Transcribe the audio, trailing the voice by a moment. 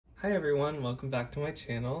Hi everyone, welcome back to my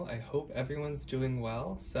channel. I hope everyone's doing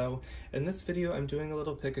well. So in this video, I'm doing a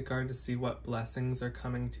little pick a card to see what blessings are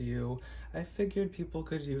coming to you. I figured people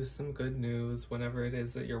could use some good news whenever it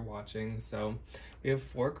is that you're watching. So we have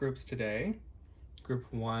 4 groups today. Group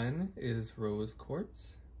 1 is Rose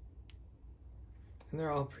Quartz, and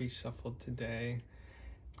they're all pre-shuffled today.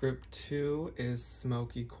 Group 2 is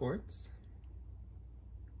Smoky Quartz.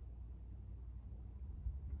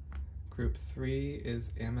 Group 3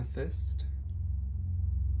 is Amethyst.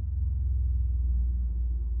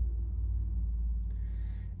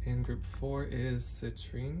 And group 4 is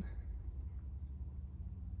Citrine.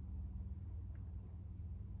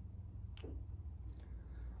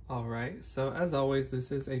 Alright, so as always,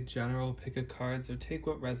 this is a general pick a card, so take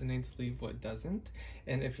what resonates, leave what doesn't.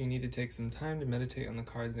 And if you need to take some time to meditate on the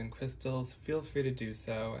cards and crystals, feel free to do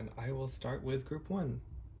so, and I will start with group 1.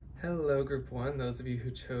 Hello group 1, those of you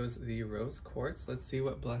who chose the Rose Quartz, let's see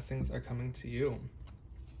what blessings are coming to you.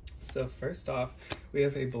 So first off, we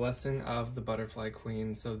have a blessing of the Butterfly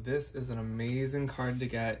Queen. So this is an amazing card to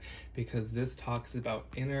get because this talks about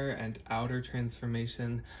inner and outer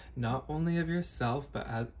transformation, not only of yourself,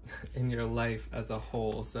 but in your life as a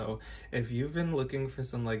whole. So if you've been looking for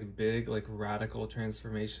some big, radical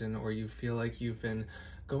transformation, or you feel like you've been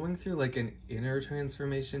going through an inner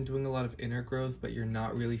transformation, doing a lot of inner growth, but you're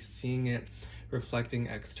not really seeing it reflecting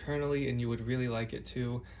externally and you would really like it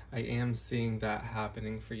to, I am seeing that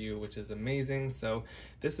happening for you, which is amazing. So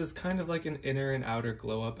this is kind of like an inner and outer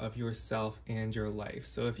glow up of yourself and your life.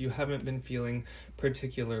 So if you haven't been feeling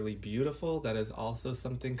particularly beautiful, that is also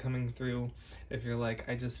something coming through. If you're like,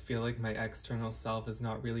 I just feel like my external self is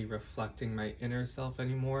not really reflecting my inner self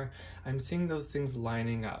anymore, I'm seeing those things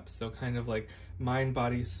lining up. So kind of like mind,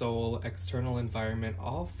 body, soul, external environment,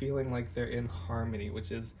 all feeling like they're in harmony,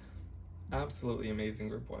 which is absolutely amazing,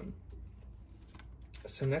 group 1.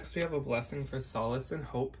 So next we have a blessing for solace and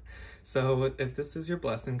hope. So if this is your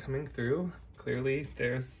blessing coming through, clearly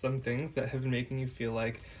there's some things that have been making you feel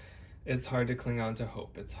like it's hard to cling on to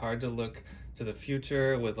hope. It's hard to look to the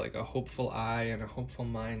future with a hopeful eye and a hopeful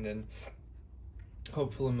mind and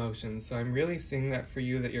hopeful emotions. So I'm really seeing that for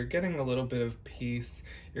you, that you're getting a little bit of peace,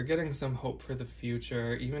 you're getting some hope for the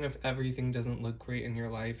future, even if everything doesn't look great in your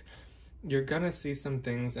life. You're gonna see some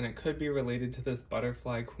things, and it could be related to this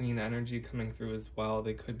Butterfly Queen energy coming through as well.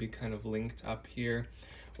 They could be kind of linked up here,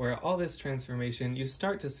 where all this transformation, you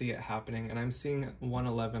start to see it happening, and I'm seeing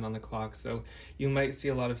 1:11 on the clock, so you might see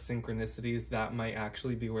a lot of synchronicities. That might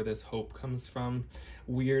actually be where this hope comes from.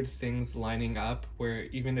 Weird things lining up, where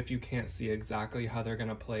even if you can't see exactly how they're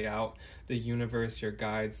gonna play out, the universe, your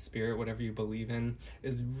guides, spirit, whatever you believe in,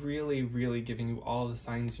 is really, really giving you all the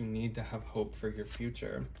signs you need to have hope for your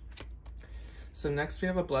future. So next we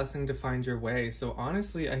have a blessing to find your way. So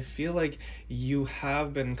honestly, I feel like you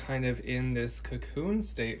have been kind of in this cocoon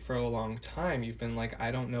state for a long time. You've been like,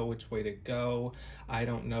 I don't know which way to go. I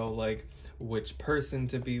don't know which person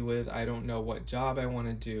to be with. I don't know what job I want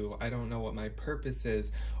to do. I don't know what my purpose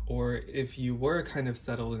is. Or if you were kind of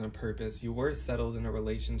settled in a purpose, you were settled in a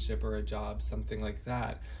relationship or a job, something like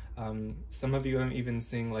that. Some of you I'm even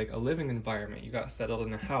seeing a living environment. You got settled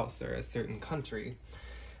in a house or a certain country.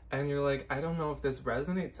 And you're like, I don't know if this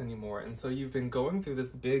resonates anymore. And so you've been going through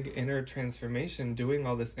this big inner transformation, doing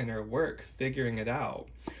all this inner work, figuring it out.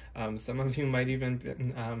 Some of you might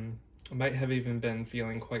have even been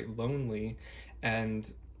feeling quite lonely,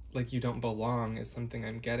 and like you don't belong is something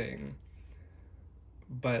I'm getting.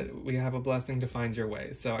 But we have a blessing to find your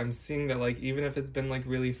way. So I'm seeing that even if it's been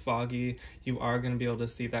really foggy, you are going to be able to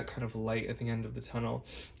see that kind of light at the end of the tunnel.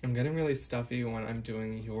 I'm getting really stuffy when I'm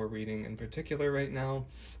doing your reading in particular right now.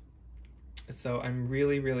 So I'm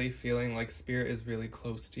really, really feeling like spirit is really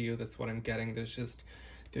close to you. That's what I'm getting.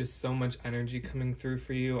 There's so much energy coming through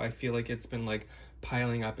for you. I feel like it's been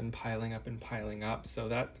piling up and piling up and piling up. So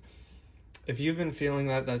that, if you've been feeling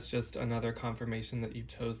that, that's just another confirmation that you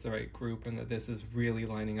chose the right group and that this is really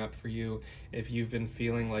lining up for you. If you've been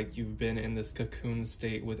feeling like you've been in this cocoon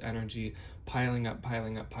state with energy piling up,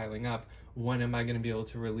 piling up, piling up, when am I going to be able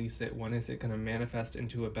to release it? When is it going to manifest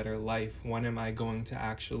into a better life? When am I going to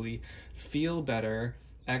actually feel better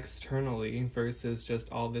externally versus just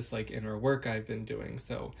all this inner work I've been doing?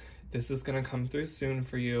 So this is going to come through soon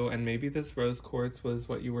for you, and maybe this rose quartz was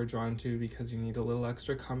what you were drawn to because you need a little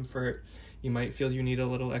extra comfort. You might feel you need a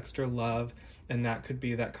little extra love, and that could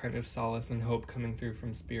be that kind of solace and hope coming through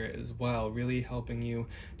from spirit as well, really helping you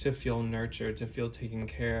to feel nurtured, to feel taken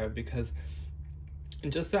care of, because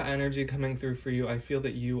And just that energy coming through for you, I feel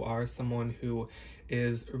that you are someone who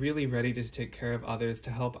is really ready to take care of others, to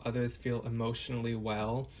help others feel emotionally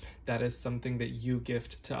well. That is something that you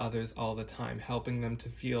gift to others all the time, helping them to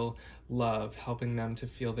feel love, helping them to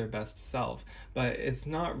feel their best self. But it's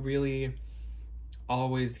not really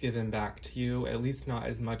always given back to you, at least not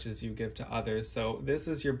as much as you give to others. So this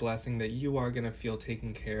is your blessing that you are going to feel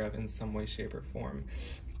taken care of in some way, shape, or form.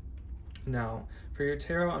 Now, for your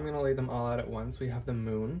tarot, I'm going to lay them all out at once. We have the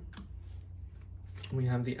Moon, we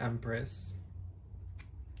have the Empress,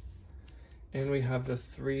 and we have the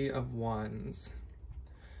Three of Wands.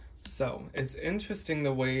 So, it's interesting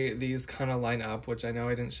the way these kind of line up, which I know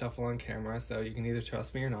I didn't shuffle on camera, so you can either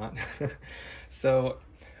trust me or not. So,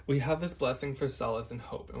 we have this blessing for solace and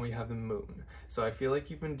hope, and we have the Moon. So I feel like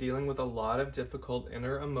you've been dealing with a lot of difficult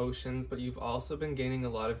inner emotions, but you've also been gaining a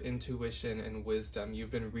lot of intuition and wisdom. You've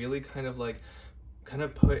been really kind of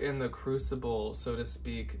put in the crucible, so to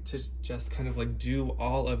speak, to just kind of like do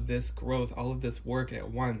all of this growth, all of this work at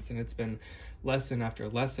once. And it's been lesson after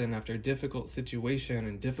lesson after difficult situation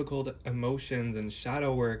and difficult emotions and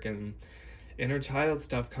shadow work, and inner child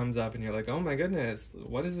stuff comes up and you're like, oh my goodness,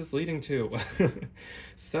 what is this leading to?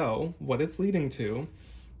 So what it's leading to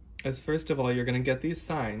is, first of all, you're going to get these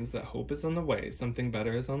signs that hope is on the way, something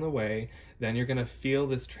better is on the way. Then you're going to feel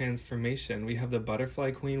this transformation. We have the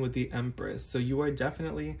Butterfly Queen with the Empress. So you are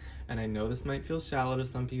definitely, and I know this might feel shallow to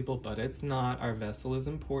some people, but it's not. Our vessel is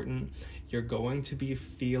important. You're going to be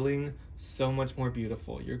feeling so much more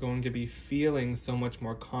beautiful. You're going to be feeling so much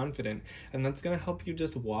more confident, and that's going to help you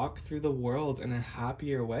just walk through the world in a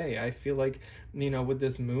happier way. I feel like, you know, with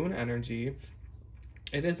this Moon energy,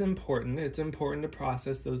 it is important. It's important to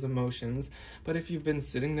process those emotions, but if you've been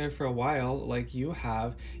sitting there for a while, like you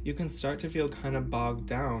have, you can start to feel kind of bogged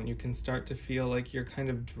down. You can start to feel like you're kind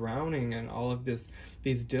of drowning in all of these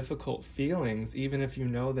difficult feelings, even if you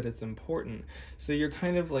know that it's important. So you're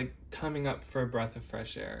kind of like coming up for a breath of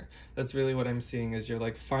fresh air. That's really what I'm seeing, is you're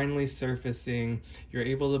like finally surfacing, you're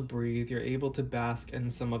able to breathe, you're able to bask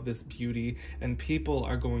in some of this beauty, and people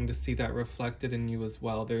are going to see that reflected in you as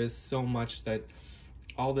well. There is so much that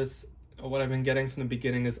all this, what I've been getting from the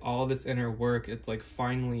beginning, is all this inner work. It's like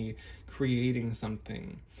finally creating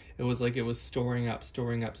something. It was like it was storing up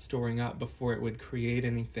before it would create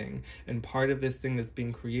anything. And part of this thing that's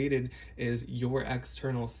being created is your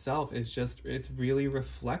external self is just, it's really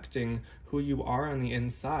reflecting who you are on the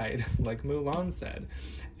inside, like Mulan said.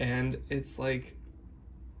 And it's like,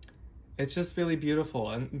 it's just really beautiful.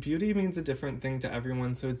 And beauty means a different thing to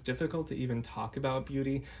everyone, so it's difficult to even talk about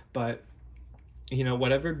beauty, but you know,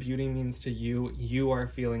 whatever beauty means to you, you are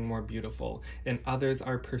feeling more beautiful, and others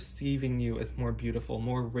are perceiving you as more beautiful,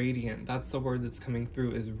 more radiant. That's the word that's coming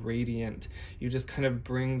through, is radiant. You just kind of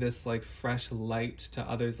bring this like fresh light to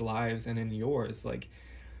others' lives and in yours. Like,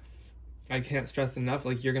 I can't stress enough,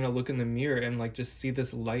 like you're going to look in the mirror and like just see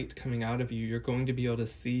this light coming out of you. You're going to be able to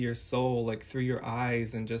see your soul like through your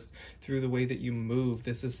eyes and just through the way that you move.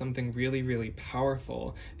 This is something really, really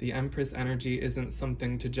powerful. The Empress energy isn't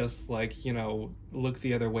something to just like, you know, look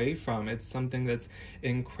the other way from. It's something that's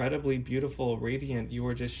incredibly beautiful, radiant. You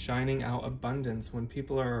are just shining out abundance. When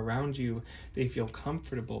people are around you, they feel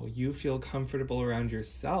comfortable. You feel comfortable around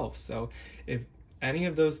yourself. So if any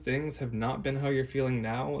of those things have not been how you're feeling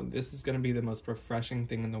now, this is going to be the most refreshing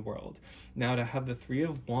thing in the world. Now, to have the Three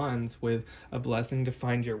of Wands with a blessing to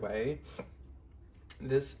find your way,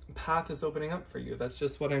 this path is opening up for you. That's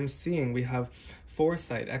just what I'm seeing. We have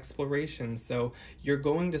foresight, exploration. So you're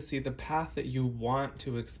going to see the path that you want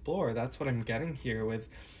to explore. That's what I'm getting here with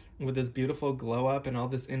this beautiful glow up and all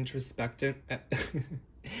this introspection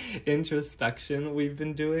we've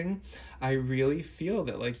been doing. I really feel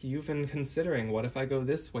that like you've been considering, what if I go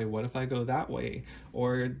this way? What if I go that way?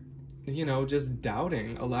 Or, you know, just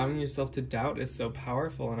doubting. Allowing yourself to doubt is so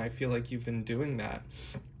powerful, and I feel like you've been doing that.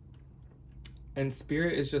 And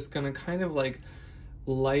Spirit is just gonna kind of like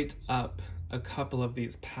light up a couple of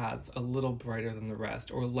these paths a little brighter than the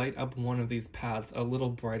rest, or light up one of these paths a little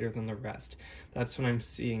brighter than the rest. That's what I'm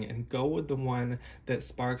seeing, and go with the one that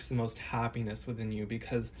sparks the most happiness within you,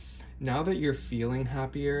 because now that you're feeling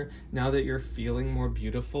happier, now that you're feeling more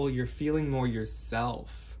beautiful, you're feeling more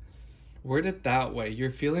yourself. Word it that way. You're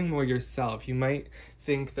feeling more yourself. You might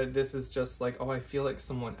think that this is just like, oh, I feel like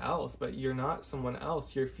someone else, but you're not someone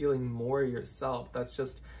else. You're feeling more yourself. That's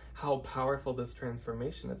just how powerful this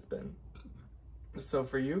transformation has been. So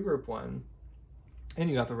for you, group one, and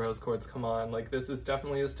you got the rose quartz, come on, like this is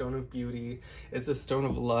definitely a stone of beauty. It's a stone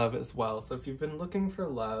of love as well. So if you've been looking for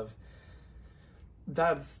love,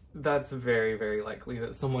 That's very, very likely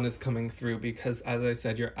that someone is coming through, because as I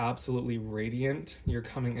said, you're absolutely radiant. You're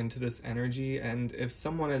coming into this energy, and if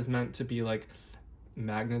someone is meant to be like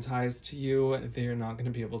magnetized to you, they're not going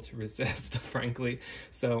to be able to resist, frankly.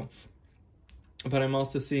 So, but I'm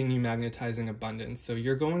also seeing you magnetizing abundance. So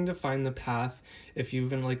you're going to find the path. If you've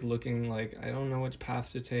been like looking like, I don't know which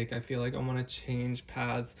path to take, I feel like I want to change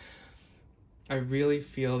paths, I really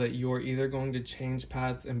feel that you're either going to change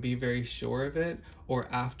paths and be very sure of it, or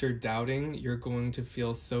after doubting, you're going to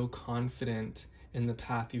feel so confident in the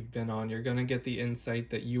path you've been on. You're going to get the insight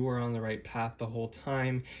that you were on the right path the whole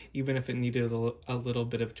time, even if it needed a little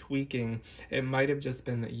bit of tweaking. It might have just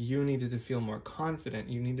been that you needed to feel more confident.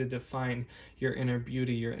 You needed to find your inner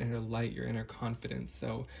beauty, your inner light, your inner confidence.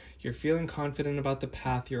 So you're feeling confident about the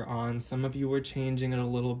path you're on. Some of you were changing it a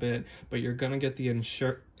little bit, but you're going to get the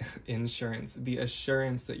the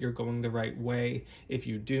assurance that you're going the right way. If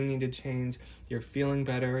you do need to change, you're feeling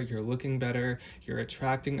better, you're looking better, you're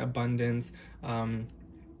attracting abundance.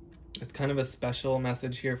 It's kind of a special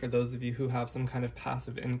message here for those of you who have some kind of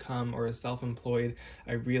passive income or are self-employed.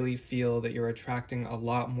 I really feel that you're attracting a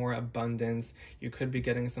lot more abundance. You could be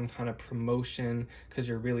getting some kind of promotion because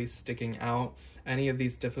you're really sticking out. Any of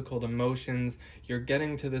these difficult emotions, you're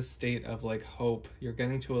getting to this state of like hope. You're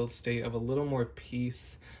getting to a state of a little more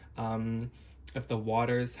peace. If the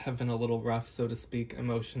waters have been a little rough, so to speak,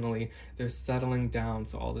 emotionally, they're settling down,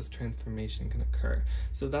 so all this transformation can occur.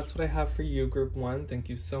 So that's what I have for you, Group 1. Thank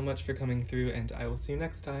you so much for coming through, and I will see you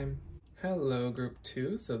next time. Hello, Group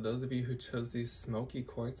 2. So those of you who chose these Smoky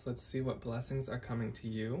quartz, let's see what blessings are coming to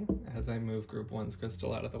you as I move Group 1's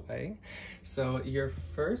crystal out of the way. So your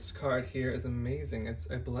first card here is amazing. It's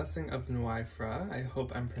a blessing of Nuifra. I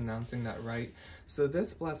hope I'm pronouncing that right. So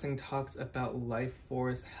this blessing talks about life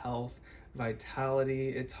force, health, vitality.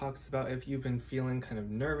 It talks about if you've been feeling kind of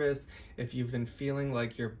nervous, if you've been feeling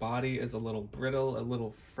like your body is a little brittle, a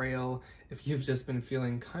little frail, if you've just been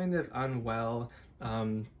feeling kind of unwell,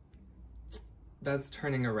 that's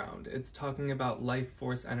turning around. It's talking about life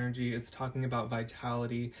force energy. It's talking about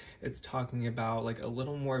vitality. It's talking about like a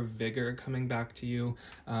little more vigor coming back to you.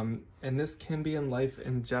 And this can be in life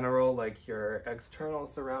in general, like your external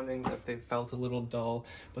surroundings, if they felt a little dull,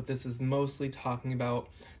 but this is mostly talking about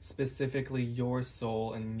specifically your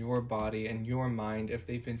soul and your body and your mind. If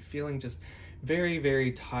they've been feeling just very,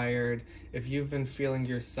 very tired, if you've been feeling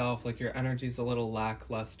yourself like your energy's a little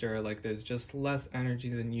lackluster, like there's just less energy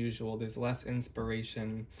than usual, there's less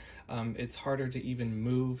inspiration, it's harder to even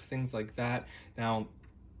move, things like that. Now,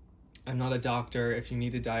 I'm not a doctor. If you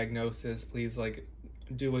need a diagnosis, please like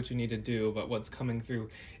do what you need to do, but what's coming through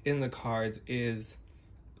in the cards is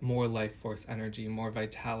more life force energy, more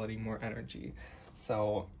vitality, more energy.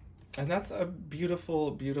 So, and that's a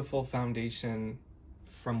beautiful, beautiful foundation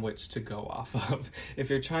from which to go off of.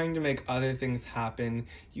 If you're trying to make other things happen,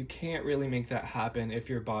 you can't really make that happen if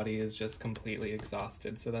your body is just completely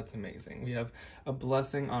exhausted. So that's amazing. We have a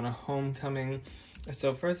blessing on a homecoming.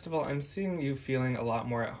 So first of all, I'm seeing you feeling a lot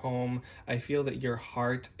more at home. I feel that your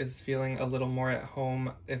heart is feeling a little more at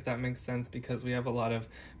home, if that makes sense, because we have a lot of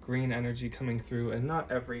green energy coming through, and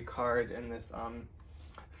not every card in this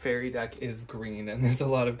fairy deck is green, and there's a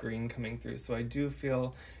lot of green coming through. So I do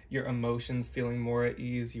feel your emotions feeling more at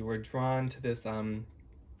ease. You were drawn to this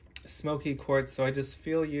Smoky quartz, so I just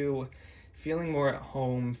feel you feeling more at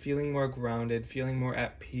home, feeling more grounded, feeling more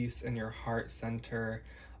at peace in your heart center,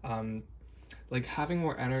 like having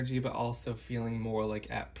more energy, but also feeling more like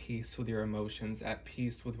at peace with your emotions, at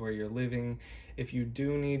peace with where you're living. If you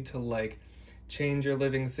do need to like change your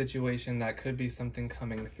living situation, that could be something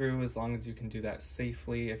coming through, as long as you can do that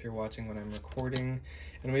safely if you're watching when I'm recording.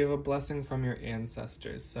 And we have a blessing from your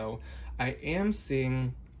ancestors. So I am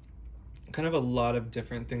seeing kind of a lot of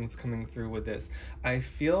different things coming through with this. I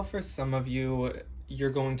feel for some of you,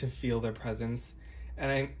 you're going to feel their presence.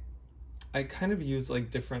 And I kind of use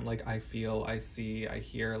like different, like I feel, I see, I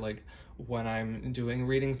hear, like when I'm doing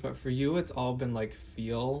readings, but for you, it's all been like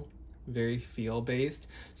feel, very feel based.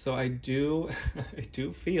 So I do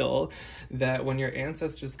feel that when your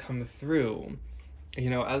ancestors come through, you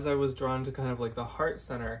know, as I was drawn to kind of like the heart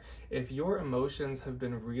center, if your emotions have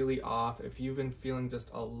been really off, if you've been feeling just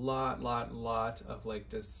a lot of like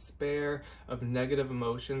despair, of negative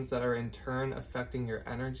emotions that are in turn affecting your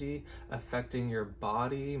energy, affecting your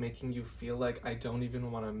body, making you feel like I don't even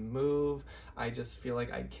want to move, I just feel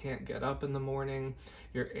like I can't get up in the morning,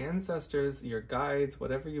 your ancestors, your guides,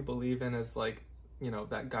 whatever you believe in as like, you know,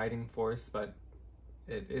 that guiding force, but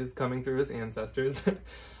it is coming through as ancestors.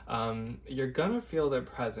 You're gonna feel their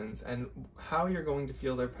presence, and how you're going to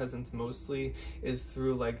feel their presence mostly is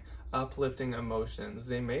through like uplifting emotions.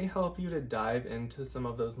 They may help you to dive into some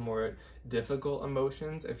of those more difficult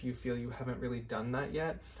emotions if you feel you haven't really done that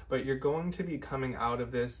yet, but you're going to be coming out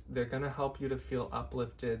of this. They're gonna help you to feel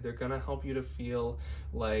uplifted. They're gonna help you to feel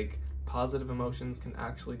like positive emotions can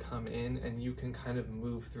actually come in and you can kind of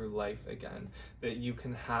move through life again, that you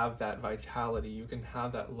can have that vitality, you can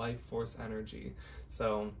have that life force energy.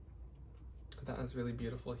 So that is really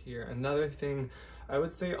beautiful here. Another thing I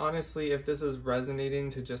would say, honestly, if this is resonating,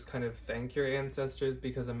 to just kind of thank your ancestors,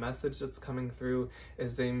 because a message that's coming through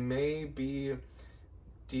is they may be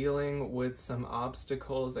dealing with some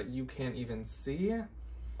obstacles that you can't even see.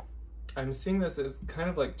 I'm seeing this as kind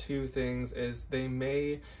of like two things, is they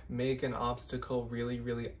may make an obstacle really,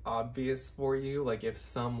 really obvious for you. Like if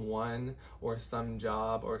someone or some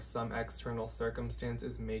job or some external circumstance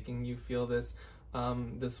is making you feel this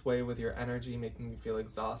way with your energy, making you feel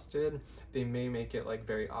exhausted, they may make it like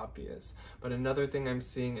very obvious. But another thing I'm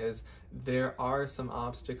seeing is there are some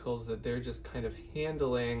obstacles that they're just kind of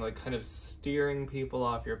handling, like kind of steering people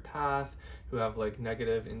off your path who have like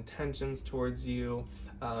negative intentions towards you.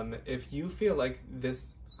 If you feel like this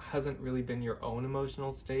hasn't really been your own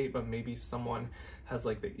emotional state, but maybe someone has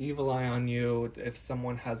like the evil eye on you, if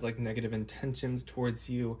someone has like negative intentions towards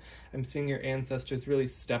you, I'm seeing your ancestors really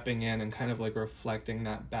stepping in and kind of like reflecting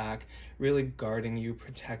that back, really guarding you,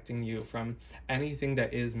 protecting you from anything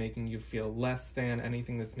that is making you feel less than,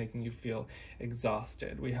 anything that's making you feel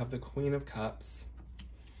exhausted. We have the Queen of Cups.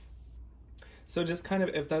 So just kind of,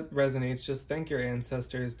 if that resonates, just thank your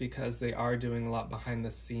ancestors, because they are doing a lot behind the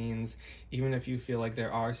scenes. Even if you feel like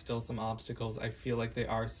there are still some obstacles, I feel like they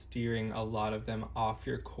are steering a lot of them off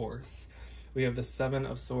your course. We have the Seven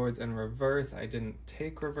of Swords in reverse. I didn't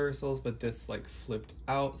take reversals, but this like flipped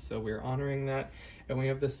out, so we're honoring that. And we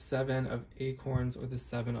have the Seven of Acorns, or the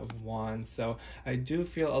Seven of Wands. So I do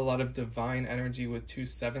feel a lot of divine energy with two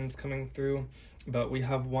sevens coming through, but we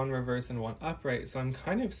have one reverse and one upright. So I'm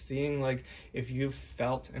kind of seeing like if you've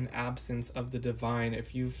felt an absence of the divine,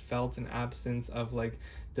 if you've felt an absence of like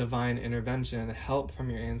divine intervention, help from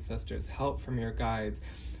your ancestors, help from your guides.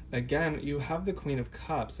 Again, you have the Queen of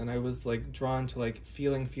Cups, and I was like drawn to like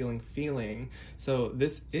feeling. So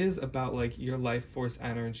this is about like your life force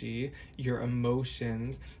energy, your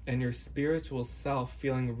emotions, and your spiritual self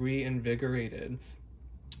feeling reinvigorated.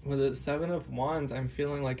 With the Seven of Wands, I'm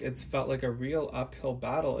feeling like it's felt like a real uphill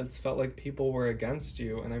battle. It's felt like people were against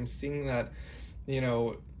you, and I'm seeing that, you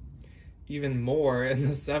know, even more in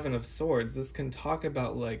the Seven of Swords. This can talk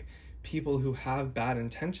about like people who have bad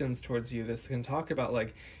intentions towards you. This can talk about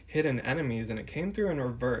like hidden enemies, and it came through in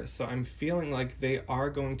reverse. So I'm feeling like they are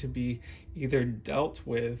going to be either dealt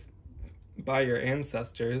with by your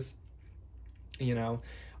ancestors, you know,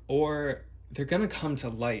 or they're gonna come to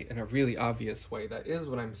light in a really obvious way. That is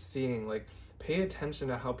what I'm seeing. Like, pay attention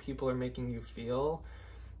to how people are making you feel.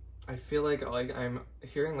 I feel like I'm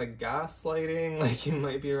hearing like gaslighting, like you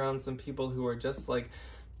might be around some people who are just like,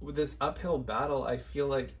 with this uphill battle, I feel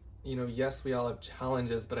like, you know, yes, we all have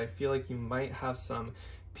challenges, but I feel like you might have some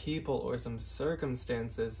people or some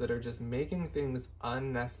circumstances that are just making things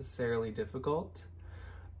unnecessarily difficult.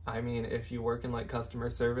 I mean, if you work in like customer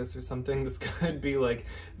service or something, this could be like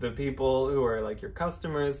the people who are like your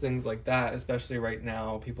customers, things like that. Especially right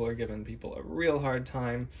now, people are giving people a real hard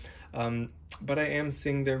time. But I am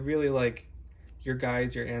seeing they're really like your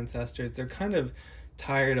guides, your ancestors. They're kind of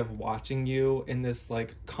tired of watching you in this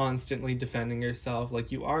like constantly defending yourself.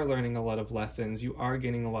 Like, you are learning a lot of lessons. You are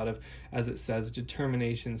gaining a lot of, as it says,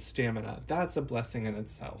 determination, stamina. That's a blessing in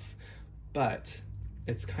itself. But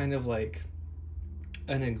it's kind of like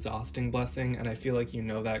an exhausting blessing, and I feel like you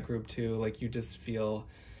know that group too. Like, you just feel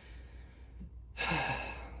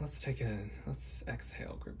let's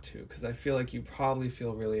exhale, group 2, because I feel like you probably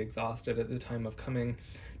feel really exhausted at the time of coming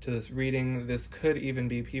to this reading. This could even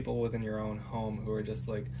be people within your own home who are just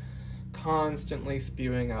like constantly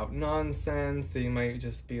spewing out nonsense. They might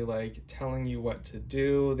just be like telling you what to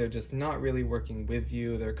do. They're just not really working with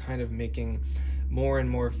you. They're kind of making more and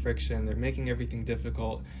more friction. They're making everything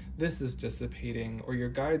difficult. This is dissipating, or your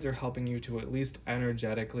guides are helping you to at least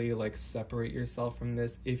energetically like separate yourself from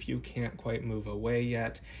this if you can't quite move away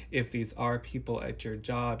yet. If these are people at your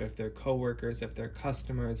job, if they're coworkers, if they're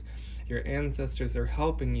customers, your ancestors are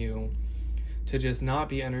helping you to just not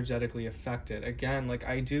be energetically affected. Again, like,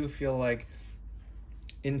 I do feel like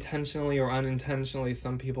intentionally or unintentionally,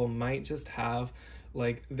 some people might just have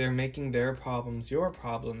like they're making their problems your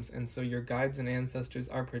problems, and so your guides and ancestors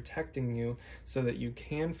are protecting you so that you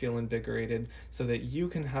can feel invigorated, so that you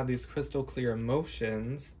can have these crystal clear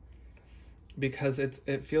emotions, because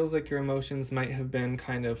it feels like your emotions might have been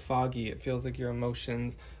kind of foggy. It feels like your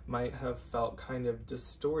emotions might have felt kind of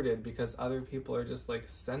distorted because other people are just like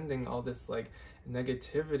sending all this like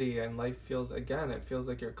negativity, and life feels, again, it feels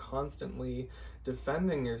like you're constantly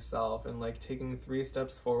defending yourself and like taking 3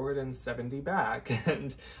 steps forward and 70 back.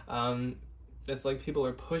 And it's like people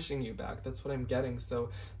are pushing you back. That's what I'm getting. So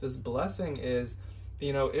this blessing is,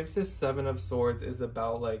 you know, if this 7 of Swords is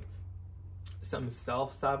about like some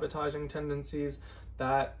self-sabotaging tendencies,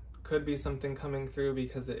 that could be something coming through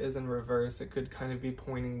because it is in reverse. It could kind of be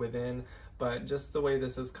pointing within, but just the way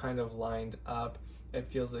this is kind of lined up, it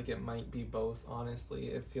feels like it might be both, honestly.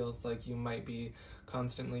 It feels like you might be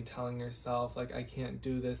constantly telling yourself, like, I can't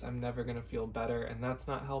do this, I'm never gonna feel better, and that's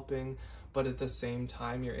not helping. But at the same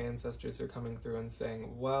time, your ancestors are coming through and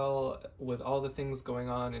saying, well, with all the things going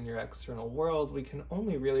on in your external world, we can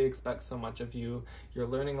only really expect so much of you. You're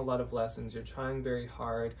learning a lot of lessons, you're trying very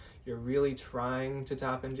hard, you're really trying to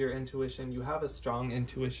tap into your intuition. You have a strong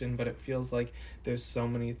intuition, but it feels like there's so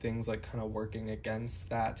many things like kind of working against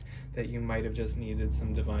that you might have just needed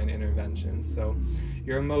some divine intervention. So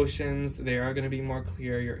your emotions, they are going to be more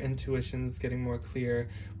clear, your intuition's getting more clear.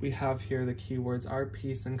 We have here the keywords are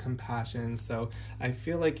peace and compassion. So I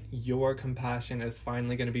feel like your compassion is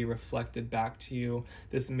finally going to be reflected back to you.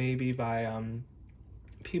 This may be by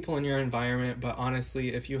people in your environment, but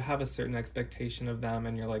honestly, if you have a certain expectation of them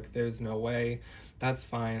and you're like, there's no way, that's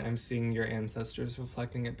fine. I'm seeing your ancestors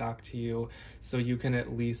reflecting it back to you, so you can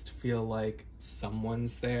at least feel like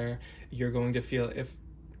someone's there. You're going to feel,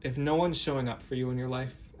 if no one's showing up for you in your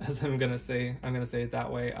life, as I'm gonna say it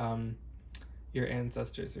that way, your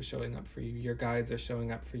ancestors are showing up for you, your guides are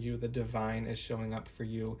showing up for you, the divine is showing up for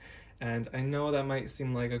you. And I know that might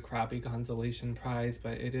seem like a crappy consolation prize,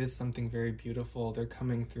 but it is something very beautiful. They're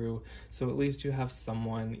coming through, so at least you have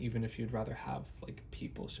someone, even if you'd rather have like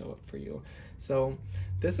people show up for you. So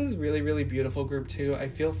this is really, really beautiful, group 2. I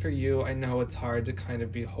feel for you. I know it's hard to kind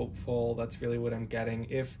of be hopeful. That's really what I'm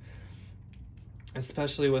getting.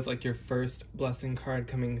 Especially with like your first blessing card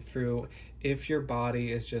coming through, if your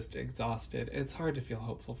body is just exhausted, it's hard to feel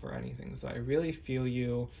hopeful for anything. So I really feel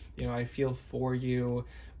you, I feel for you,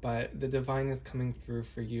 but the divine is coming through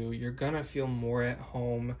for you. You're gonna feel more at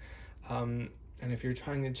home. And if you're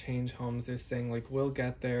trying to change homes, they're saying like, we'll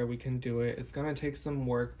get there, we can do it. It's gonna take some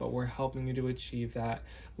work, but we're helping you to achieve that.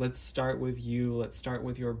 Let's start with you, let's start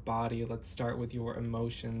with your body, let's start with your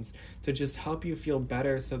emotions to just help you feel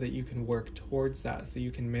better so that you can work towards that, so you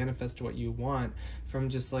can manifest what you want from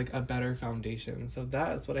just like a better foundation. So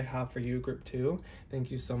that is what I have for you, group 2. Thank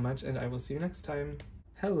you so much, and I will see you next time.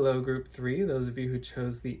 Hello, group 3, those of you who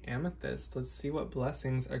chose the Amethyst. Let's see what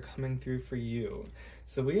blessings are coming through for you.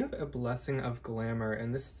 So we have a blessing of glamour,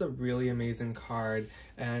 and this is a really amazing card,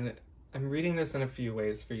 and I'm reading this in a few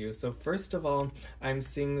ways for you. So first of all, I'm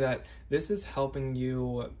seeing that this is helping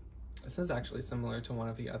you. This is actually similar to one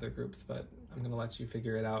of the other groups, but I'm going to let you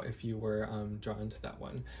figure it out if you were drawn to that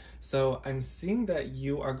one. So I'm seeing that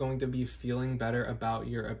you are going to be feeling better about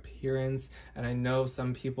your appearance, and I know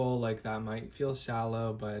some people like that might feel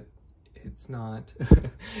shallow, but it's not.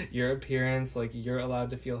 Your appearance, like, you're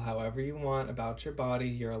allowed to feel however you want about your body.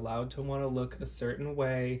 You're allowed to want to look a certain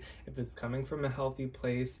way. If it's coming from a healthy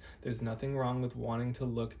place, there's nothing wrong with wanting to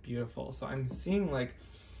look beautiful. So I'm seeing like,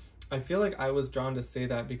 I feel like I was drawn to say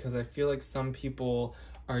that because I feel like some people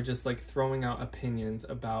are just like throwing out opinions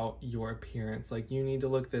about your appearance. Like, you need to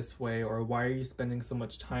look this way, or why are you spending so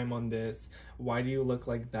much time on this? Why do you look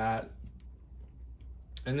like that?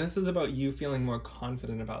 And this is about you feeling more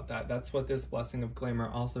confident about that. That's what this blessing of glamour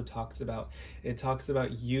also talks about. It talks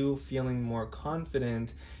about you feeling more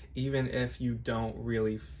confident even if you don't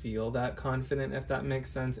really feel that confident, if that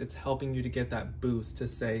makes sense. It's helping you to get that boost to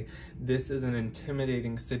say, this is an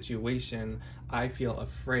intimidating situation. I feel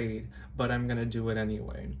afraid, but I'm gonna do it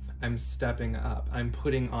anyway. I'm stepping up. I'm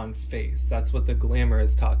putting on face. That's what the glamour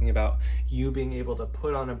is talking about. You being able to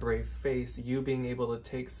put on a brave face, you being able to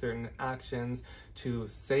take certain actions, to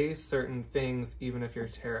say certain things, even if you're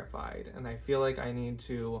terrified. And I feel like I need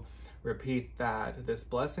to repeat that. This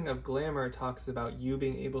blessing of glamour talks about you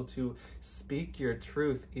being able to speak your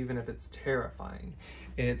truth even if it's terrifying.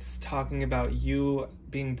 It's talking about you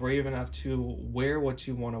being brave enough to wear what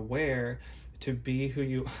you want to wear, to be who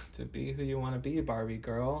you want to be, Barbie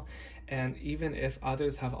girl. And even if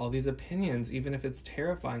others have all these opinions, even if it's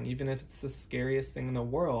terrifying, even if it's the scariest thing in the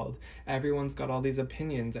world, everyone's got all these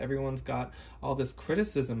opinions, everyone's got all this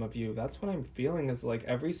criticism of you. That's what I'm feeling, is like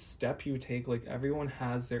every step you take, like everyone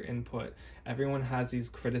has their input, everyone has these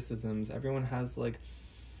criticisms, everyone has like,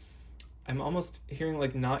 I'm almost hearing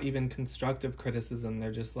like not even constructive criticism.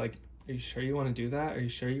 They're just like, are you sure you want to do that? Are you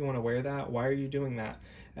sure you want to wear that? Why are you doing that?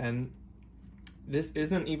 And this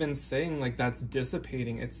isn't even saying like that's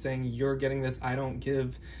dissipating. It's saying you're getting this I don't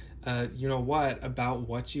give you know what about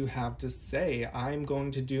what you have to say. I'm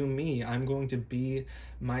going to do me. I'm going to be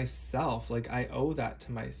myself. Like I owe that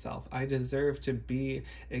to myself. I deserve to be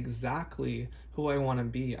exactly who I want to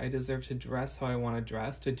be. I deserve to dress how I want to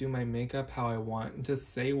dress, to do my makeup how I want, to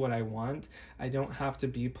say what I want. I don't have to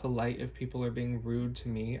be polite if people are being rude to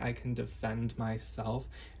me. I can defend myself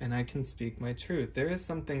and I can speak my truth. There is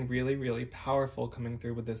something really, really powerful coming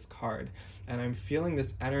through with this card, and I'm feeling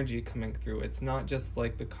this energy coming through. It's not just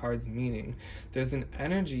like the card's meaning. There's an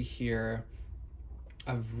energy here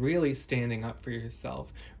of really standing up for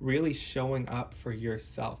yourself, really showing up for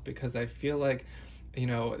yourself, because I feel like, you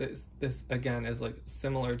know, this again is like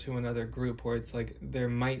similar to another group where it's like there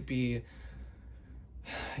might be,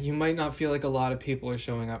 you might not feel like a lot of people are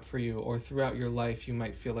showing up for you, or throughout your life you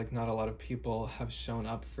might feel like not a lot of people have shown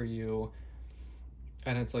up for you,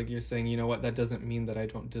 and it's like you're saying, you know what, that doesn't mean that I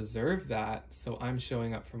don't deserve that, so I'm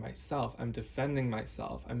showing up for myself, I'm defending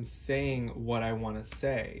myself, I'm saying what I want to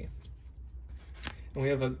say. And we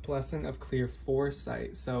have a blessing of clear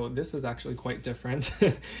foresight. So this is actually quite different.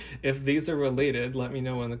 If these are related, let me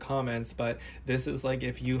know in the comments. But this is like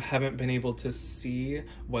if you haven't been able to see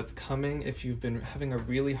what's coming, if you've been having a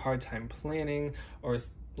really hard time planning, or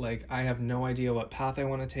like I have no idea what path I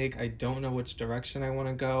want to take, I don't know which direction I want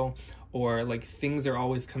to go, or like things are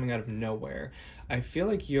always coming out of nowhere. I feel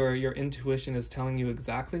like your intuition is telling you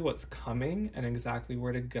exactly what's coming and exactly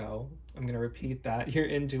where to go. I'm going to repeat that. Your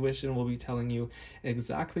intuition will be telling you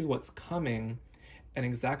exactly what's coming and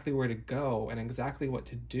exactly where to go and exactly what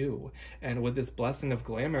to do. And with this blessing of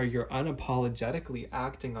glamour, you're unapologetically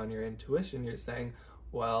acting on your intuition. You're saying,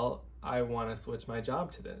 well, I want to switch my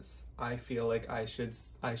job to this. I feel like I should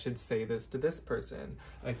say this to this person.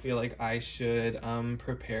 I feel like I should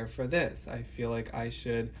prepare for this. I feel like I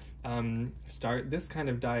should start this kind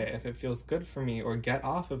of diet if it feels good for me, or get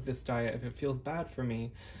off of this diet if it feels bad for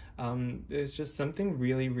me. There's just something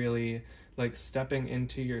really, really like stepping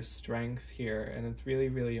into your strength here, and it's really,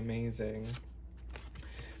 really amazing.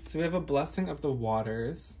 So we have a blessing of the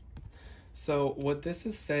waters. So what this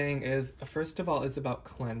is saying is, first of all, it's about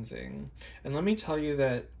cleansing. And let me tell you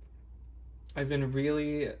that I've been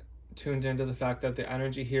really tuned into the fact that the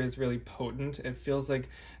energy here is really potent. It feels like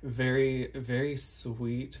very, very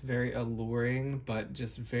sweet, very alluring, but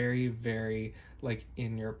just very, very like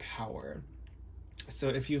in your power. So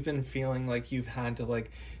if you've been feeling like you've had to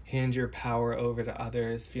like hand your power over to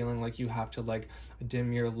others, feeling like you have to like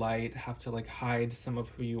dim your light, have to like hide some of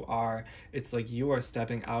who you are, it's like you are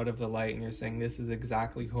stepping out of the light and you're saying, this is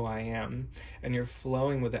exactly who I am, and you're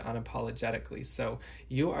flowing with it unapologetically. So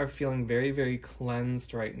you are feeling very, very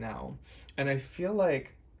cleansed right now. And I feel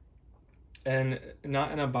like, and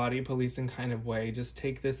not in a body policing kind of way, just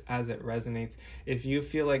take this as it resonates. If you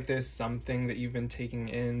feel like there's something that you've been taking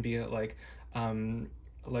in, be it like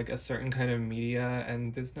a certain kind of media,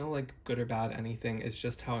 and there's no like good or bad anything, it's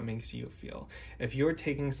just how it makes you feel. If you're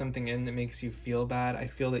taking something in that makes you feel bad, I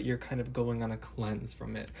feel that you're kind of going on a cleanse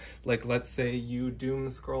from it. Like, let's say you doom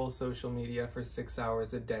scroll social media for 6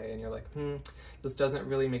 hours a day and you're like, this doesn't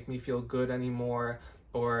really make me feel good anymore.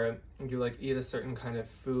 Or you like eat a certain kind of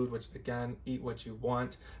food, which again, eat what you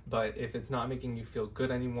want, but if it's not making you feel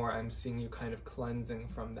good anymore, I'm seeing you kind of cleansing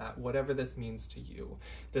from that, whatever this means to you.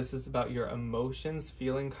 This is about your emotions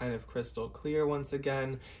feeling kind of crystal clear once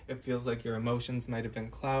again. It feels like your emotions might have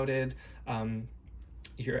been clouded.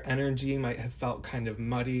 Your energy might have felt kind of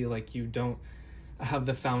muddy, like you don't have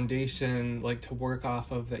the foundation like to work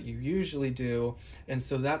off of that you usually do. And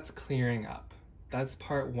so that's clearing up. That's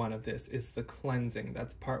part one of this, is the cleansing.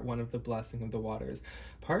 That's part one of the blessing of the waters.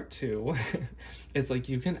 Part two is like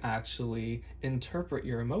you can actually interpret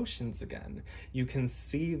your emotions again. You can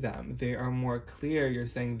see them. They are more clear. You're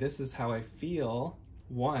saying, this is how I feel.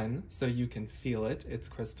 One, so you can feel it. It's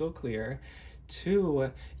crystal clear.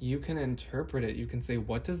 Two, you can interpret it. You can say,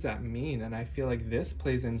 what does that mean? And I feel like this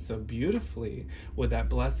plays in so beautifully with that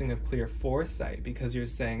blessing of clear foresight, because you're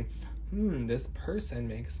saying, this person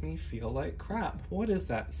makes me feel like crap. What does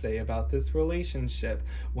that say about this relationship?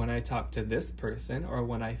 When I talk to this person, or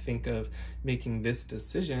when I think of making this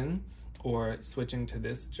decision, or switching to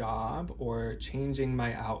this job, or changing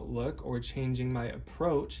my outlook, or changing my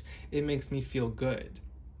approach, it makes me feel good.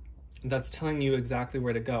 That's telling you exactly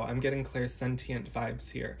where to go. I'm getting clairsentient vibes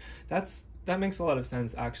here. That makes a lot of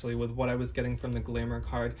sense, actually, with what I was getting from the glamour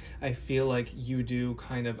card. I feel like you do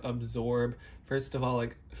kind of absorb, first of all,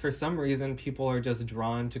 like, for some reason, people are just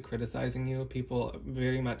drawn to criticizing you. People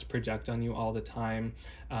very much project on you all the time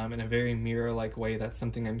in a very mirror-like way. That's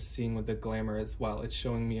something I'm seeing with the glamour as well. It's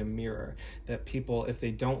showing me a mirror, that people, if they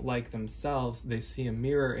don't like themselves, they see a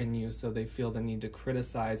mirror in you, so they feel the need to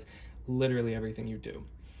criticize literally everything you do.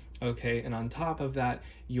 Okay, and on top of that,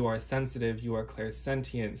 you are sensitive, you are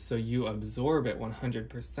clairsentient, so you absorb it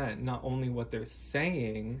 100%, not only what they're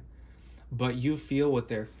saying, but you feel what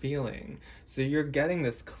they're feeling. So you're getting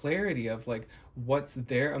this clarity of like, what's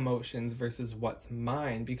their emotions versus what's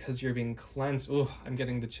mine, because you're being cleansed. Oh, I'm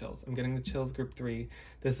getting the chills. I'm getting the chills, group 3.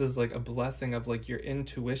 This is like a blessing of like your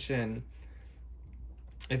intuition.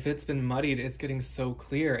 If it's been muddied, it's getting so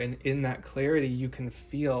clear, and in that clarity, you can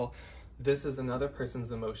feel this is another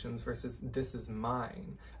person's emotions versus this is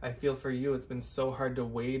mine. I feel for you, it's been so hard to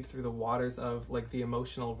wade through the waters of like the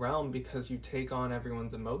emotional realm because you take on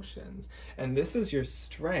everyone's emotions. And this is your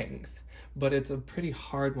strength, but it's a pretty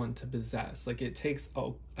hard one to possess. Like it takes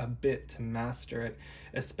a bit to master it,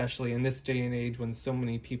 especially in this day and age when so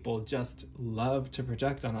many people just love to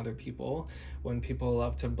project on other people, when people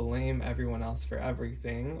love to blame everyone else for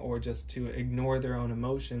everything, or just to ignore their own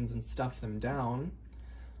emotions and stuff them down.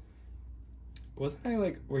 Wasn't I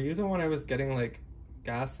like, were you the one I was getting like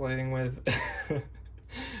gaslighting with?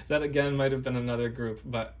 That again might have been another group,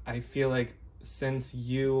 but I feel like since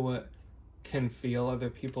you can feel other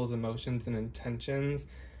people's emotions and intentions,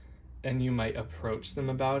 and you might approach them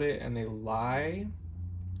about it and they lie,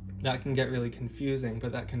 that can get really confusing.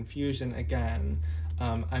 But that confusion, again,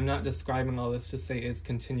 I'm not describing all this to say it's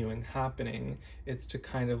continuing happening. It's to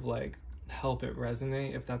kind of like help it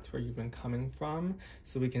resonate if that's where you've been coming from,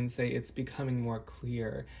 so we can say it's becoming more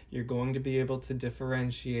clear. You're going to be able to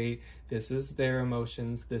differentiate, this is their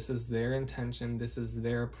emotions, this is their intention, this is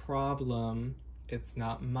their problem, it's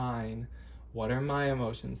not mine. What are my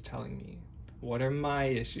emotions telling me? What are my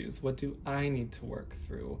issues? What do I need to work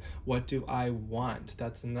through? What do I want?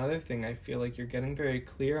 That's another thing. I feel like you're getting very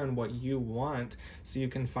clear on what you want so you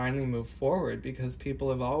can finally move forward, because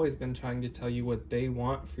people have always been trying to tell you what they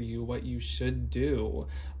want for you, what you should do.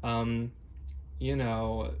 You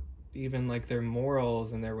know, even like their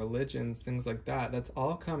morals and their religions, things like that. That's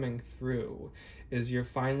all coming through, is you're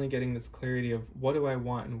finally getting this clarity of what do I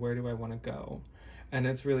want and where do I want to go? And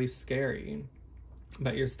it's really scary,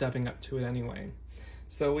 but you're stepping up to it anyway.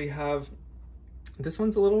 So we have, this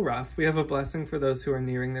one's a little rough. We have a blessing for those who are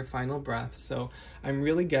nearing their final breath. So I'm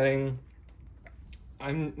really getting,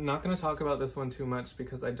 I'm not going to talk about this one too much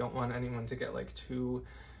because I don't want anyone to get like too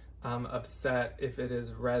upset if it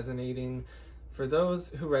is resonating. For those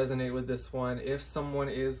who resonate with this one, if someone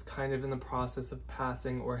is kind of in the process of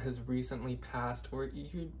passing or has recently passed, or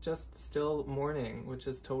you just still mourning, which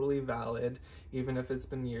is totally valid, even if it's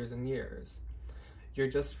been years and years. You're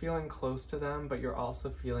just feeling close to them, but you're also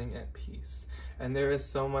feeling at peace. And there is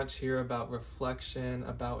so much here about reflection,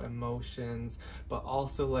 about emotions, but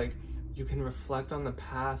also like you can reflect on the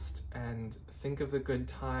past and think of the good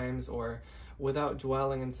times, or without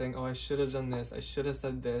dwelling and saying, oh, I should have done this, I should have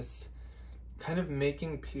said this, kind of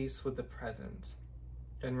making peace with the present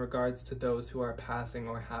in regards to those who are passing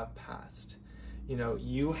or have passed. You know,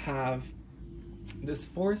 you have this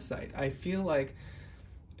foresight. I feel like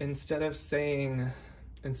instead of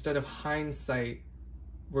hindsight,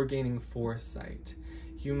 we're gaining foresight.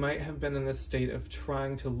 You might have been in this state of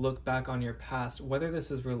trying to look back on your past, whether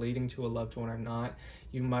this is relating to a loved one or not.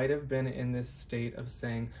 You might have been in this state of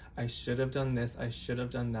saying, I should have done this, I should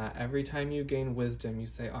have done that. Every time you gain wisdom, you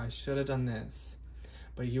say, oh, I should have done this.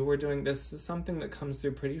 But you were doing this. Is something that comes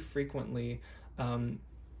through pretty frequently,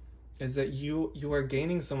 is that you are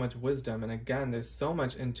gaining so much wisdom. And again, there's so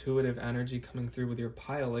much intuitive energy coming through with your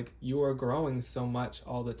pile. Like you are growing so much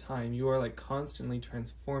all the time. You are like constantly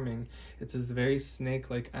transforming. It's this very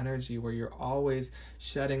snake-like energy where you're always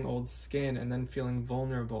shedding old skin and then feeling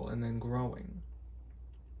vulnerable and then growing.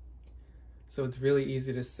 So it's really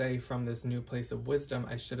easy to say from this new place of wisdom,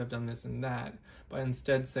 I should have done this and that, but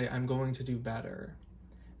instead say, I'm going to do better.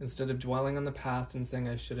 Instead of dwelling on the past and saying,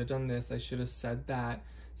 I should have done this, I should have said that,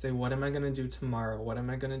 say, what am I going to do tomorrow? What am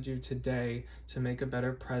I going to do today to make a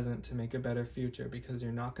better present, to make a better future? Because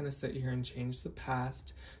you're not going to sit here and change the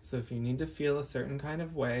past. So if you need to feel a certain kind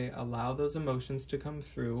of way, allow those emotions to come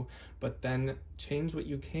through, but then change what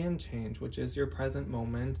you can change, which is your present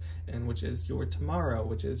moment and which is your tomorrow,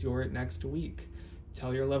 which is your next week.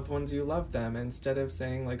 Tell your loved ones you love them instead of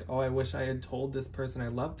saying like, oh, I wish I had told this person I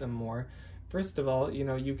love them more. First of all, you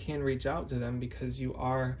know, you can reach out to them because you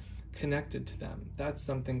are connected to them. That's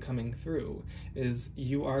something coming through, is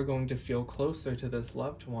you are going to feel closer to this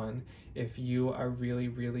loved one if you are really,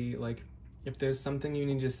 really like, if there's something you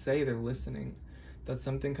need to say, they're listening. That's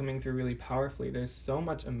something coming through really powerfully. There's so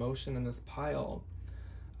much emotion in this pile.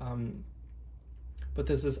 But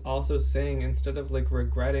this is also saying, instead of like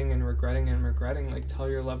regretting and regretting and regretting, like tell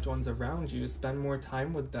your loved ones around you, spend more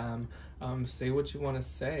time with them, say what you want to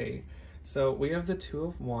say. So we have the Two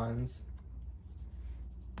of Wands.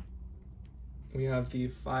 We have the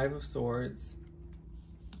Five of Swords.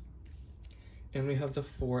 And we have the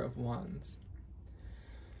Four of Wands.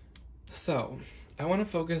 So I want to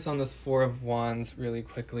focus on this Four of Wands really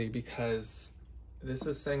quickly because this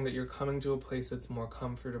is saying that you're coming to a place that's more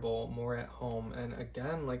comfortable, more at home. And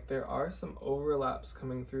again, like there are some overlaps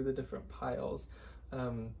coming through the different piles,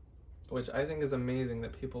 which I think is amazing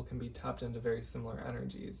that people can be tapped into very similar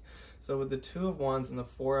energies. So with the Two of Wands and the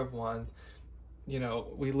Four of Wands, you know,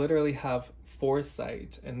 we literally have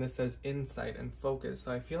foresight, and this says insight and focus.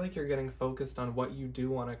 So I feel like you're getting focused on what you do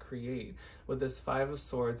want to create. With this Five of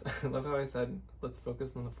Swords, I love how I said, let's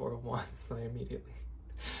focus on the Four of Wands, and I immediately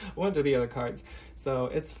went to the other cards. So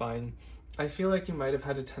it's fine. I feel like you might have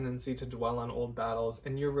had a tendency to dwell on old battles,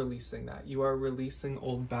 and you're releasing that. You are releasing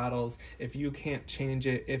old battles. If you can't change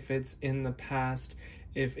it, if it's in the past,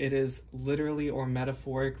 if it is literally or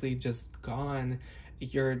metaphorically just gone,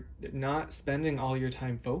 you're not spending all your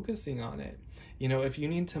time focusing on it. You know, if you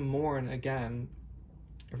need to mourn, again,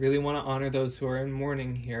 I really want to honor those who are in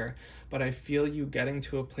mourning here, but I feel you getting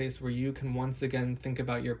to a place where you can once again think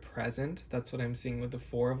about your present. That's what I'm seeing with the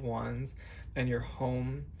Four of Wands, and your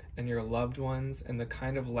home and your loved ones and the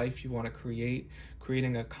kind of life you want to create,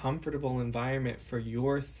 creating a comfortable environment for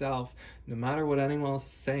yourself, no matter what anyone else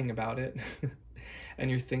is saying about it. And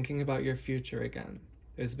you're thinking about your future again.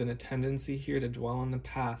 There's been a tendency here to dwell on the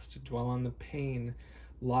past, to dwell on the pain,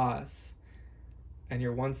 loss, and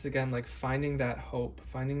you're once again like finding that hope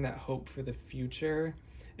for the future,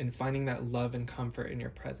 and finding that love and comfort in your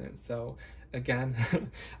present. So again,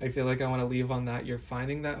 I feel like I want to leave on that. You're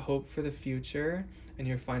finding that hope for the future, and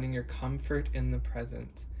you're finding your comfort in the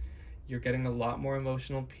present. You're getting a lot more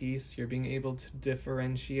emotional peace. You're being able to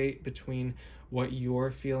differentiate between what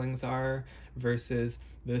your feelings are versus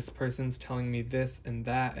this person's telling me this and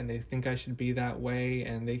that, and they think I should be that way,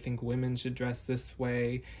 and they think women should dress this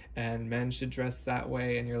way and men should dress that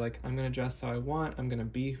way. And you're like, I'm going to dress how I want. I'm going to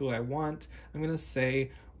be who I want. I'm going to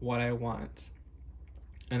say what I want.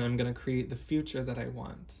 And I'm going to create the future that I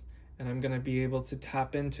want. And I'm going to be able to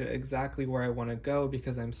tap into exactly where I want to go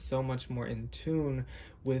because I'm so much more in tune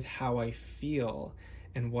with how I feel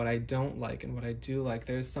and what I don't like and what I do like.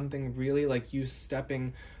 There's something really like you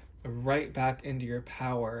stepping right back into your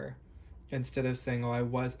power instead of saying, oh,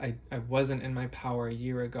 I wasn't in my power a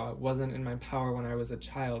year ago. I wasn't in my power when I was a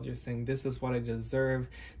child. You're saying, this is what I deserve.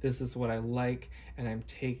 This is what I like. And I'm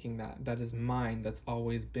taking that. That is mine. That's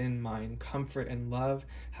always been mine. Comfort and love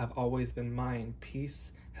have always been mine.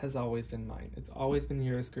 Peace has always been mine. It's always been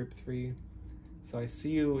yours, Group 3. So I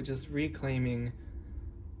see you just reclaiming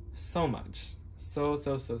so much. So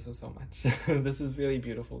much. This is really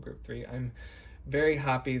beautiful, Group 3. I'm very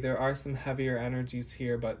happy. There are some heavier energies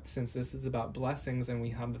here, but since this is about blessings and we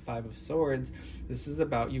have the Five of Swords, this is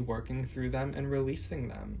about you working through them and releasing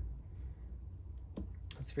them.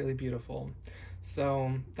 It's really beautiful.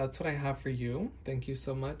 So that's what I have for you. Thank you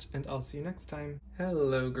so much, and I'll see you next time.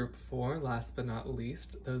 Hello, Group 4. Last but not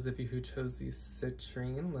least, those of you who chose the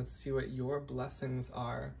Citrine, let's see what your blessings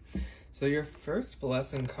are. So your first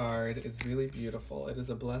blessing card is really beautiful. It is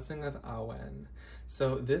a blessing of Awen.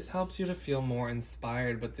 So this helps you to feel more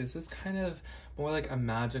inspired, but this is kind of more like a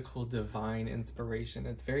magical divine inspiration.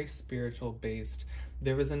 It's very spiritual based.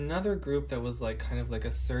 There was another group that was like kind of like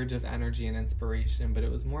a surge of energy and inspiration, but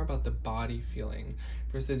it was more about the body feeling.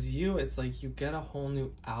 Versus you, it's like you get a whole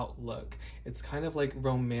new outlook. It's kind of like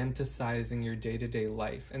romanticizing your day-to-day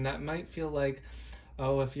life. And that might feel like,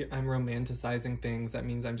 oh, if I'm romanticizing things, that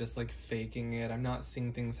means I'm just like faking it. I'm not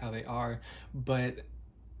seeing things how they are. But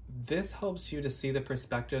this helps you to see the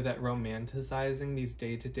perspective that romanticizing these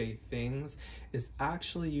day-to-day things is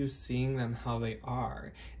actually you seeing them how they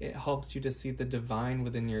are. It helps you to see the divine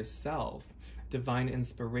within yourself. Divine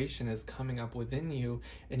inspiration is coming up within you,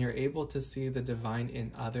 and you're able to see the divine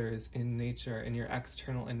in others, in nature, in your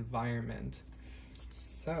external environment.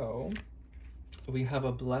 So We have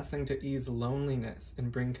a blessing to ease loneliness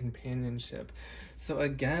and bring companionship. So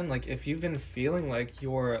again, like if you've been feeling like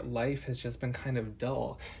your life has just been kind of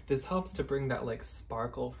dull, this helps to bring that like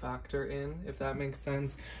sparkle factor in, if that makes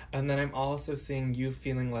sense. And then I'm also seeing you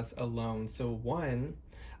feeling less alone. So one,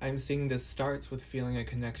 I'm seeing this starts with feeling a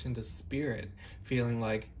connection to spirit, feeling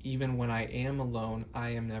like even when I am alone, I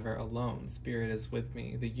am never alone. Spirit is with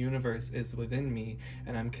me, the universe is within me,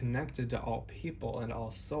 and I'm connected to all people and all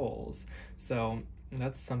souls. So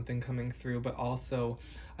that's something coming through, but also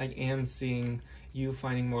I am seeing you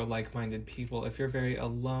finding more like-minded people. If you're very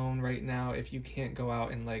alone right now, if you can't go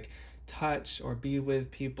out and like touch or be with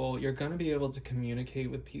people, you're going to be able to communicate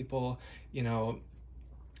with people, you know.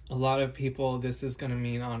 A lot of people, this is going to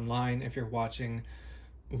mean online if you're watching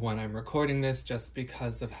when I'm recording this, just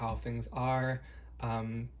because of how things are.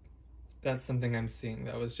 That's something I'm seeing,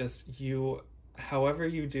 though, is just you, however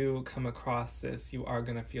you do come across this, you are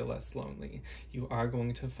going to feel less lonely. You are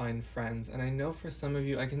going to find friends. And I know for some of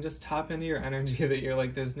you, I can just tap into your energy that you're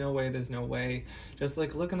like, there's no way, there's no way. Just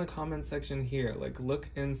like look in the comment section here, like look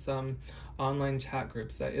in some online chat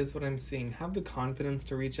groups. That is what I'm seeing. Have the confidence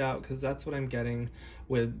to reach out, because that's what I'm getting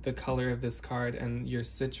with the color of this card and your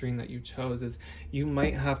citrine that you chose, is you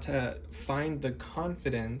might have to find the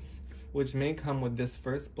confidence, which may come with this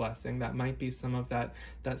first blessing. That might be some of that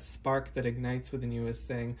spark that ignites within you, is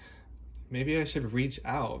saying, maybe I should reach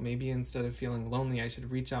out. Maybe instead of feeling lonely, I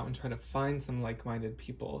should reach out and try to find some like-minded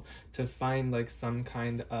people, to find like some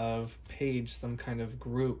kind of page, some kind of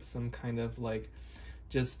group, some kind of like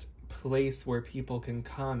just place where people can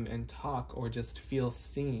come and talk or just feel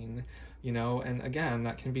seen, you know. And again,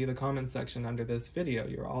 that can be the comment section under this video.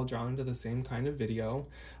 You're all drawn to the same kind of video.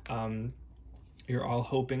 You're all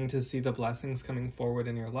hoping to see the blessings coming forward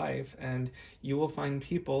in your life, and you will find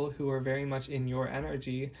people who are very much in your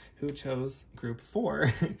energy who chose group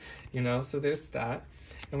 4, you know, so there's that.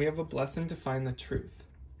 And we have a blessing to find the truth.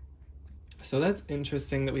 So that's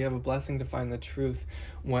interesting that we have a blessing to find the truth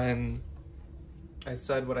when I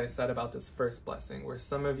said what I said about this first blessing, where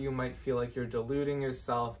some of you might feel like you're deluding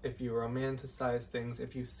yourself if you romanticize things,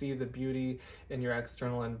 if you see the beauty in your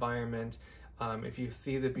external environment, if you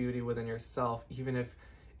see the beauty within yourself, even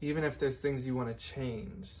if there's things you want to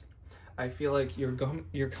change. I feel like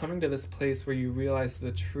you're coming to this place where you realize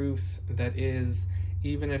the truth that is,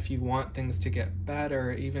 even if you want things to get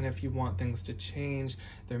better, even if you want things to change,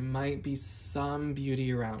 there might be some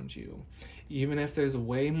beauty around you. Even if there's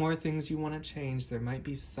way more things you want to change, there might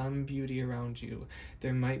be some beauty around you.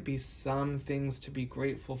 There might be some things to be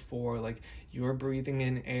grateful for, like you're breathing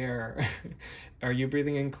in air. Are you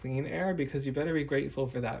breathing in clean air? Because you better be grateful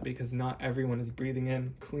for that, because not everyone is breathing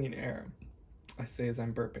in clean air. I say as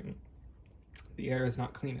I'm burping. The air is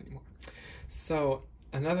not clean anymore. So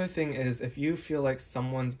another thing is, if you feel like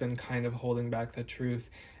someone's been kind of holding back the truth,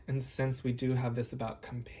 and since we do have this about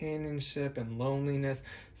companionship and loneliness,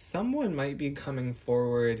 someone might be coming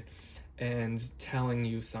forward and telling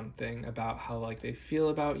you something about how like they feel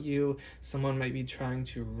about you. Someone might be trying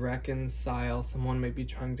to reconcile. Someone might be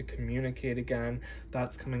trying to communicate again.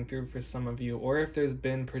 That's coming through for some of you. Or if there's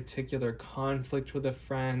been particular conflict with a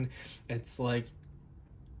friend, it's like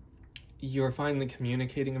you're finally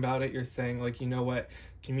communicating about it. You're saying like, you know what,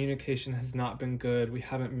 communication has not been good. We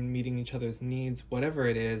haven't been meeting each other's needs. Whatever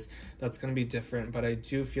it is, that's going to be different. But I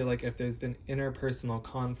do feel like if there's been interpersonal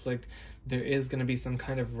conflict, there is going to be some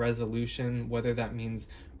kind of resolution, whether that means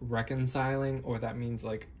reconciling or that means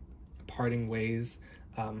like parting ways,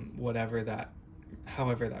 however that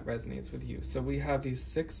resonates with you. So we have the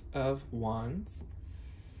 6 of Wands.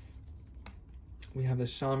 We have the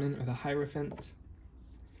Shaman or the Hierophant.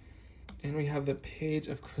 And we have the Page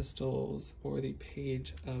of Crystals, or the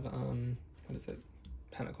Page of,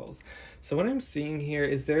 Pentacles. So what I'm seeing here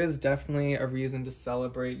is there is definitely a reason to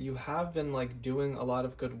celebrate. You have been like doing a lot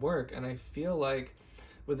of good work, and I feel like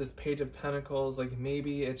with this Page of Pentacles, like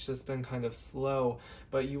maybe it's just been kind of slow,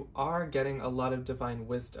 but you are getting a lot of divine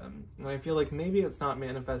wisdom. And I feel like maybe it's not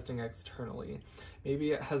manifesting externally.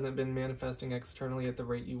 Maybe it hasn't been manifesting externally at the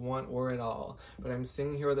rate you want or at all. But I'm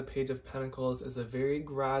seeing here with the Page of Pentacles is a very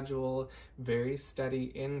gradual, very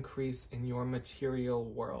steady increase in your material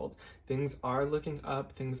world. Things are looking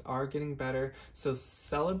up, things are getting better. So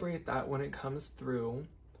celebrate that when it comes through,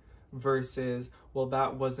 versus, well,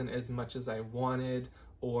 that wasn't as much as I wanted,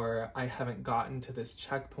 or I haven't gotten to this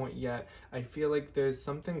checkpoint yet. I feel like there's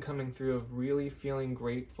something coming through of really feeling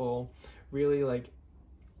grateful, really like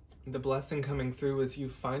The blessing coming through is you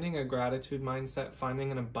finding a gratitude mindset,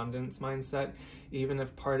 finding an abundance mindset, even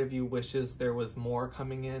if part of you wishes there was more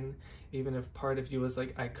coming in, even if part of you was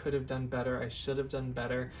like, I could have done better, I should have done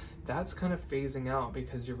better. That's kind of phasing out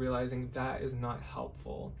because you're realizing that is not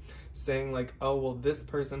helpful. Saying like, oh, well, this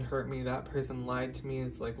person hurt me, that person lied to me.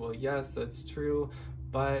 It's like, well, yes, that's true,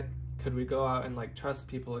 but could we go out and like trust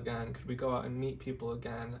people again? Could we go out and meet people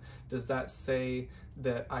again? Does that say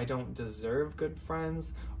that I don't deserve good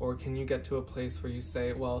friends? Or can you get to a place where you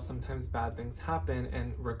say, well, sometimes bad things happen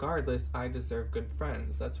and regardless, I deserve good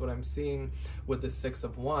friends? That's what I'm seeing with the Six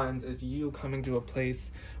of Wands, is you coming to a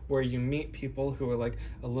place where you meet people who are like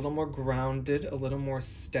a little more grounded, a little more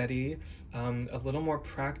steady, a little more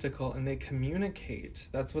practical, and they communicate.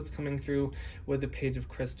 That's what's coming through with the Page of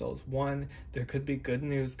Crystals. One, there could be good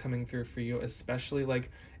news coming through for you, especially like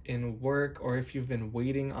in work, or if you've been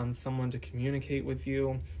waiting on someone to communicate with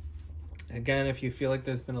you. Again, if you feel like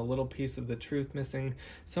there's been a little piece of the truth missing,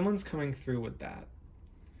 someone's coming through with that.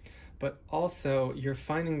 But also, you're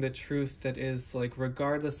finding the truth that is like,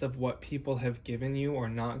 regardless of what people have given you or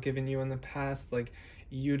not given you in the past, like,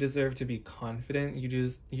 you deserve to be confident.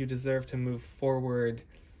 You deserve to move forward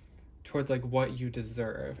towards like what you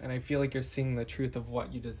deserve. And I feel like you're seeing the truth of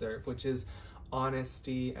what you deserve, which is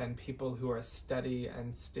honesty and people who are steady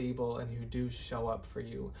and stable and who do show up for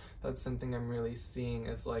you. That's something I'm really seeing,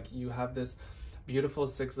 is like you have this beautiful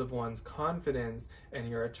Six of Wands confidence and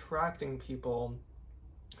you're attracting people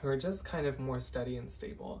who are just kind of more steady and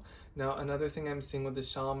stable. Now, another thing I'm seeing with the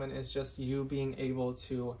shaman is just you being able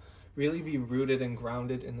to really be rooted and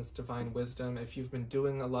grounded in this divine wisdom. If you've been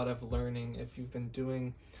doing a lot of learning, if you've been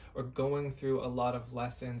doing or going through a lot of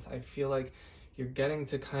lessons, I feel like you're getting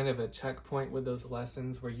to kind of a checkpoint with those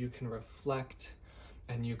lessons where you can reflect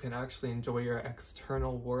and you can actually enjoy your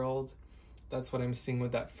external world. That's what I'm seeing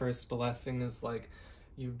with that first blessing, is like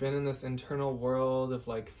you've been in this internal world of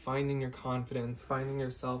like finding your confidence, finding your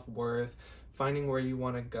self-worth, finding where you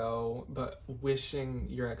want to go, but wishing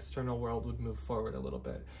your external world would move forward a little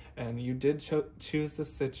bit. And you did choose the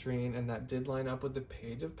Citrine, and that did line up with the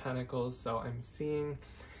Page of Pentacles. So I'm seeing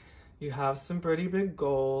you have some pretty big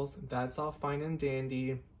goals. That's all fine and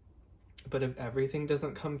dandy. But if everything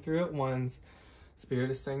doesn't come through at once,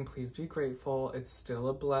 Spirit is saying, please be grateful. It's still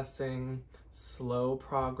a blessing. Slow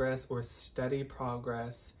progress or steady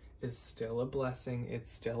progress is still a blessing.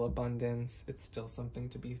 It's still abundance. It's still something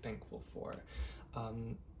to be thankful for.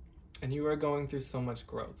 And you are going through so much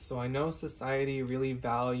growth. So I know society really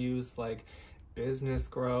values like business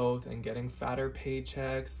growth and getting fatter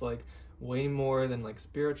paychecks, like way more than like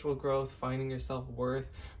spiritual growth, finding your self-worth,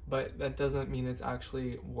 but that doesn't mean it's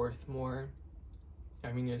actually worth more.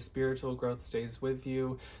 I mean, your spiritual growth stays with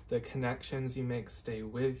you. The connections you make stay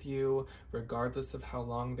with you, regardless of how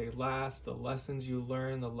long they last, the lessons you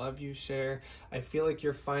learn, the love you share. I feel like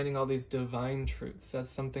you're finding all these divine truths. That's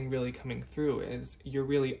something really coming through, is you're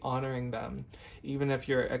really honoring them. Even if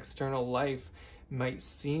your external life might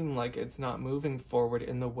seem like it's not moving forward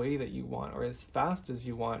in the way that you want or as fast as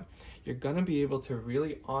you want, you're going to be able to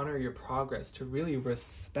really honor your progress, to really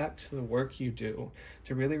respect the work you do,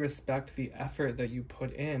 to really respect the effort that you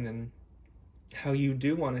put in and how you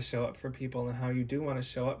do want to show up for people and how you do want to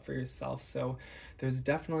show up for yourself. So there's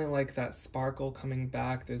definitely like that sparkle coming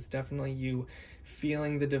back. There's definitely you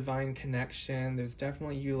feeling the divine connection. There's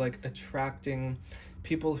definitely you like attracting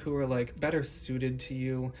people who are like better suited to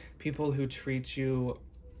you, people who treat you,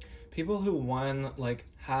 people who like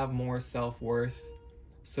have more self-worth,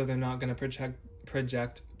 so they're not going to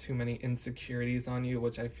project too many insecurities on you,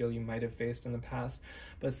 which I feel you might have faced in the past.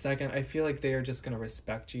 But second, I feel like they are just going to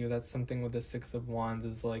respect you. That's something with the Six of Wands,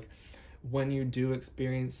 is like when you do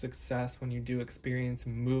experience success, when you do experience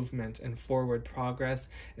movement and forward progress,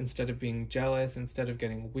 instead of being jealous, instead of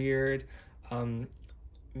getting weird,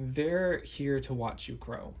 they're here to watch you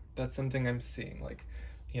grow. That's something I'm seeing, like,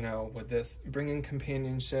 you know, with this bringing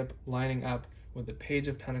companionship, lining up with the Page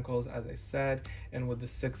of Pentacles, as I said, and with the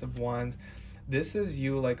Six of Wands. This is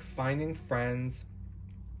you like finding friends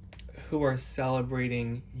who are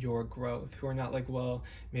celebrating your growth, who are not like, well,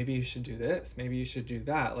 maybe you should do this, maybe you should do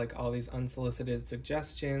that, like all these unsolicited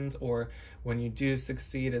suggestions, or when you do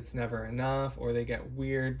succeed, it's never enough, or they get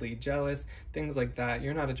weirdly jealous, things like that.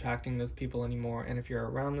 You're not attracting those people anymore, and if you're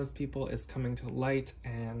around those people, it's coming to light,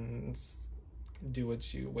 and do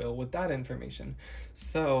what you will with that information.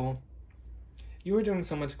 So you are doing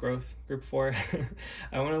so much growth, Group 4.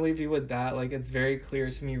 I want to leave you with that. Like, it's very clear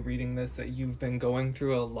to me reading this that you've been going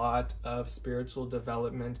through a lot of spiritual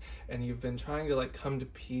development, and you've been trying to like come to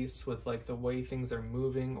peace with like the way things are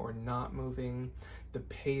moving or not moving. the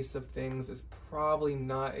pace of things is probably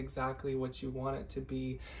not exactly what you want it to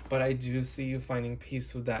be, but I do see you finding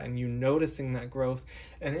peace with that and you noticing that growth.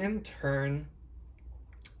 And in turn,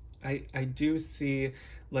 I do see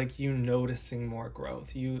like you noticing more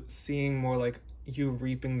growth, you seeing more, like you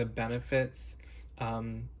reaping the benefits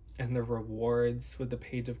and the rewards with the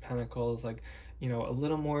Page of Pentacles, like, you know, a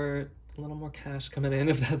little more cash coming in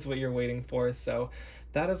if that's what you're waiting for. So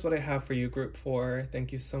that is what I have for you, group 4.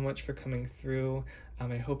 Thank you so much for coming through.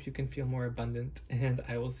 I hope you can feel more abundant, and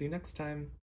I will see you next time.